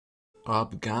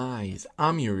Up guys,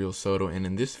 I'm Uriel Soto, and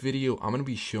in this video I'm going to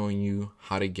be showing you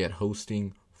how to get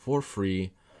hosting for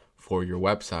free for your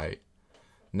website.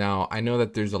 Now I know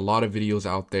that there's a lot of videos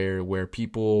out there where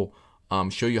people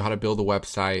show you how to build a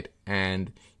website,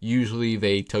 and usually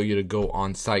they tell you to go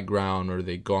on SiteGround or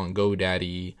they go on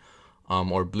GoDaddy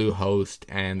or Bluehost,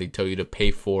 and they tell you to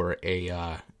pay for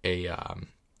a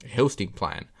hosting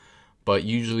plan. But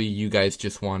usually you guys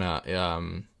just want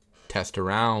to test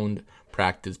around,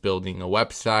 practice building a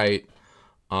website,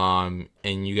 and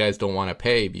you guys don't want to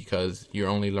pay because you're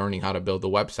only learning how to build a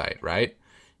website, right?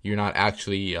 You're not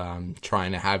actually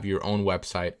trying to have your own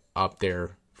website up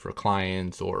there for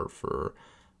clients or for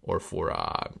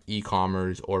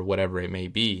e-commerce or whatever it may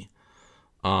be.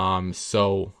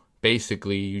 So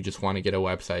basically you just want to get a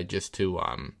website just to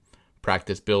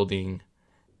practice building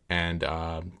and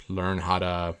learn how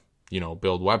to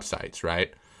build websites,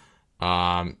 right?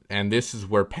 And this is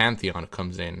where Pantheon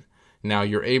comes in. Now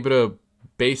you're able to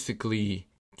basically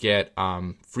get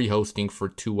free hosting for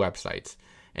 2 websites,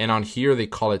 and on here they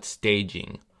call it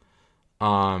staging.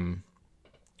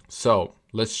 So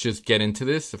let's just get into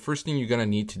this. The first thing you're gonna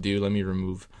need to do, let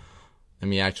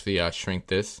me actually shrink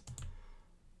this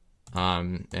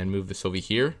and move this over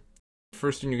here.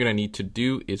 First thing you're gonna need to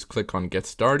do is click on Get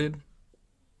Started,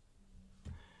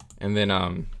 and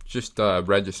then just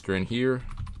register in here.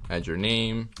 Add your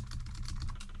name,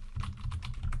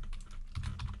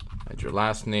 add your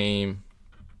last name,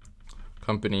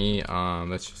 company,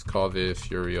 let's just call this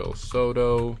Uriel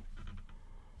Soto,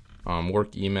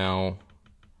 work email,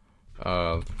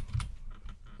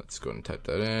 let's go and type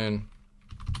that in.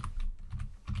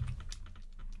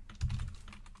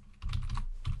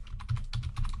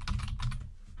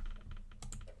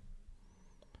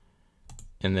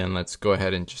 And then let's go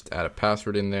ahead and just add a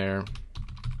password in there.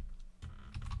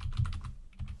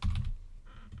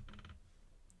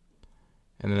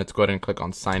 And then let's go ahead and click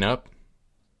on sign up.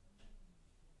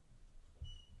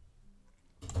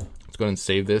 Let's go ahead and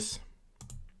save this.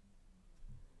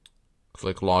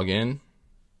 Click login.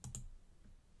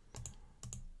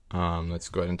 Let's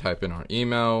go ahead and type in our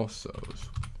email. So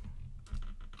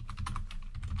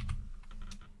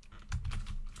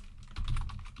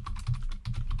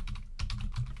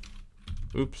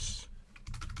oops.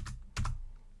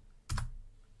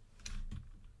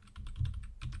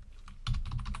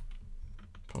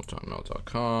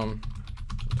 protonmail.com.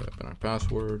 Type in our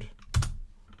password.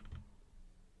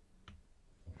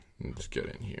 Let's get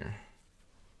in here.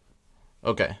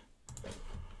 Okay.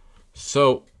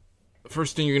 So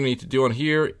first thing you're gonna need to do on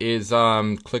here is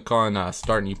click on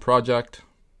Start New Project.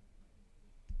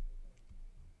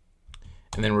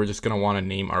 And then we're just gonna want to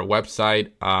name our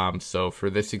website. So for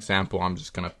this example, I'm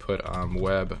just gonna put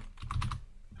web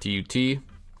DUT,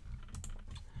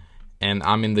 and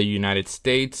I'm in the United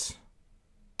States.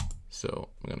 So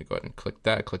I'm going to go ahead and click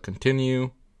that, click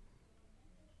continue.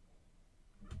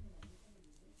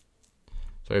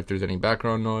 Sorry if there's any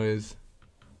background noise.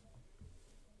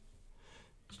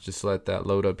 Just let that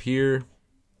load up here.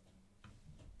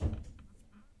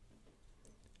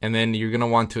 And then you're going to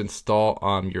want to install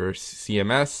your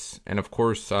CMS. And of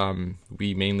course,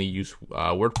 we mainly use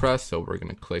WordPress. So we're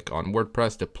going to click on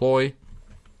WordPress, deploy.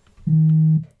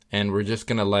 And we're just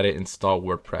gonna let it install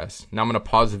WordPress. Now I'm gonna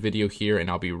pause the video here and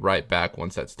I'll be right back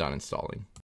once that's done installing.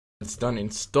 It's done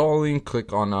installing.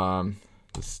 Click on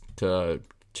this to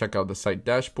check out the site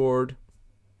dashboard.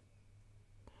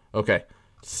 Okay,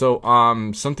 so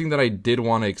something that I did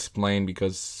want to explain,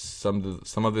 because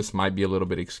some of this might be a little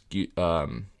bit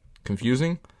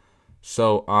confusing.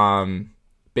 So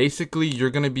basically you're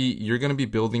gonna be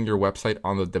building your website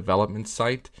on the development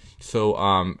site. So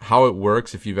how it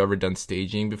works, if you've ever done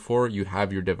staging before, you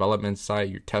have your development site,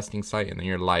 your testing site, and then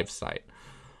your live site.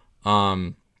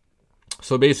 So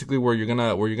basically where you're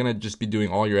gonna just be doing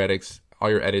all your edits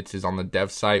is on the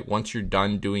dev site. Once you're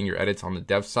done doing your edits on the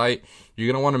dev site, you're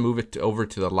gonna want to move it over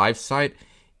to the live site.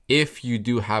 If you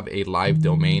do have a live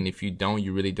domain. If you don't,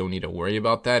 you really don't need to worry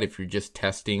about that. If you're just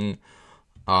testing,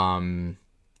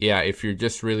 if you're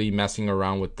just really messing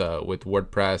around with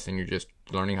WordPress and you're just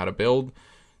learning how to build,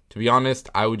 to be honest,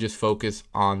 I would just focus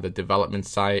on the development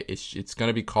site. It's going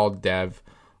to be called dev,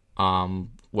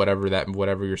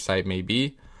 whatever your site may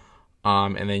be,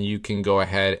 and then you can go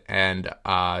ahead and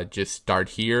just start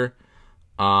here.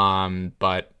 And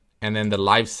then the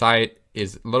live site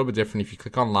is a little bit different. If you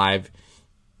click on live,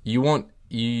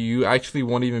 you actually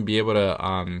won't even be able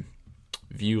to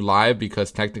view live,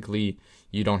 because technically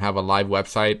you don't have a live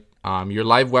website. Your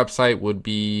live website would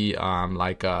be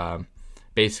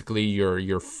basically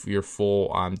your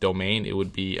full domain. It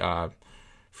would be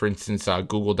for instance,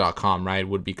 google.com, right,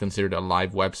 would be considered a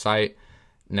live website.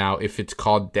 Now, if it's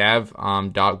called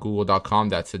dev.google.com,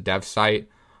 that's a dev site.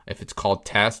 If it's called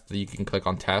test, you can click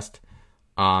on test.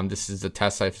 This is the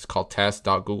test site. If it's called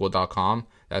test.google.com,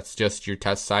 that's just your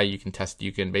test site. You can test.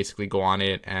 You can basically go on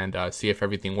it and see if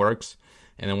everything works.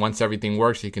 And then once everything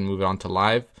works, you can move it on to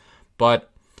live. But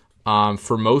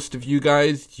for most of you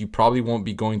guys, you probably won't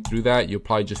be going through that. You'll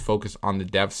probably just focus on the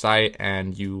dev site,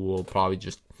 and you will probably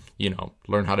just,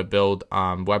 learn how to build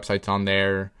websites on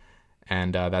there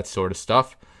and that sort of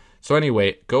stuff. So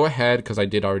anyway, go ahead, because I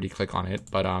did already click on it,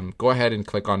 but go ahead and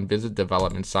click on visit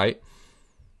development site.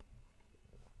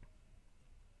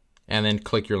 And then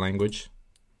click your language.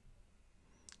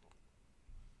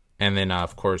 And then,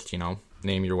 of course,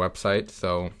 name your website.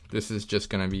 So this is just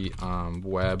going to be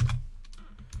web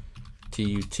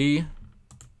tut,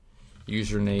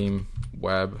 username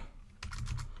web,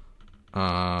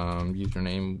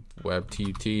 username web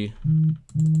tut.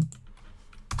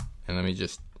 And let me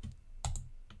just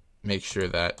make sure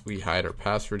that we hide our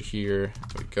password here.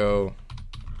 There we go.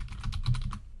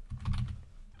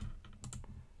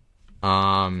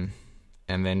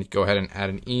 And then go ahead and add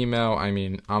an email. I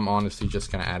mean, I'm honestly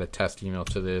just going to add a test email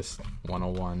to this,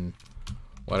 101,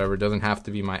 whatever. It doesn't have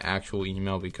to be my actual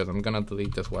email because I'm going to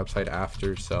delete this website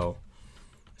after, so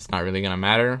it's not really going to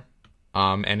matter.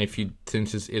 And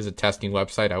since this is a testing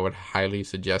website, I would highly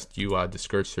suggest you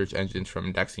discourage search engines from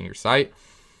indexing your site.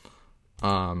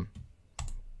 And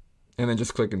then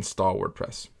just click install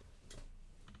WordPress.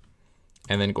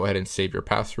 And then go ahead and save your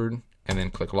password and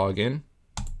then click login.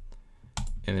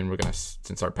 And then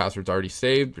since our password's already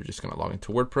saved, we're just gonna log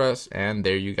into WordPress, and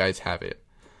there you guys have it.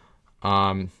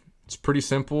 It's pretty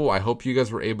simple. I hope you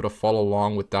guys were able to follow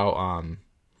along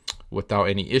without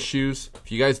any issues.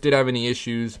 If you guys did have any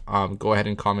issues, go ahead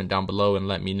and comment down below and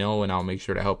let me know, and I'll make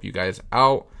sure to help you guys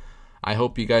out. I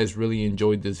hope you guys really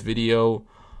enjoyed this video.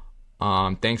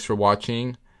 Thanks for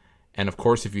watching, and of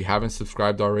course, if you haven't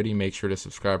subscribed already, make sure to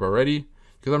subscribe already,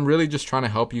 because I'm really just trying to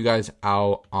help you guys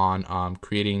out on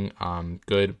creating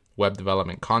good web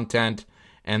development content.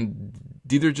 And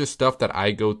these are just stuff that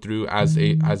I go through as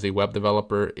a web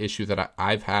developer, issues that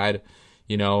I've had,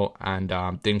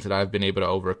 and things that I've been able to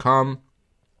overcome.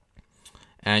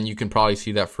 And you can probably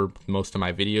see that for most of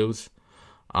my videos.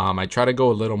 I try to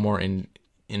go a little more in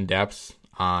depth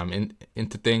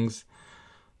into things.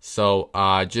 So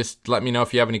just let me know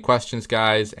if you have any questions,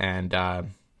 guys. And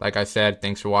like I said,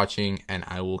 thanks for watching, and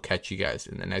I will catch you guys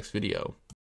in the next video.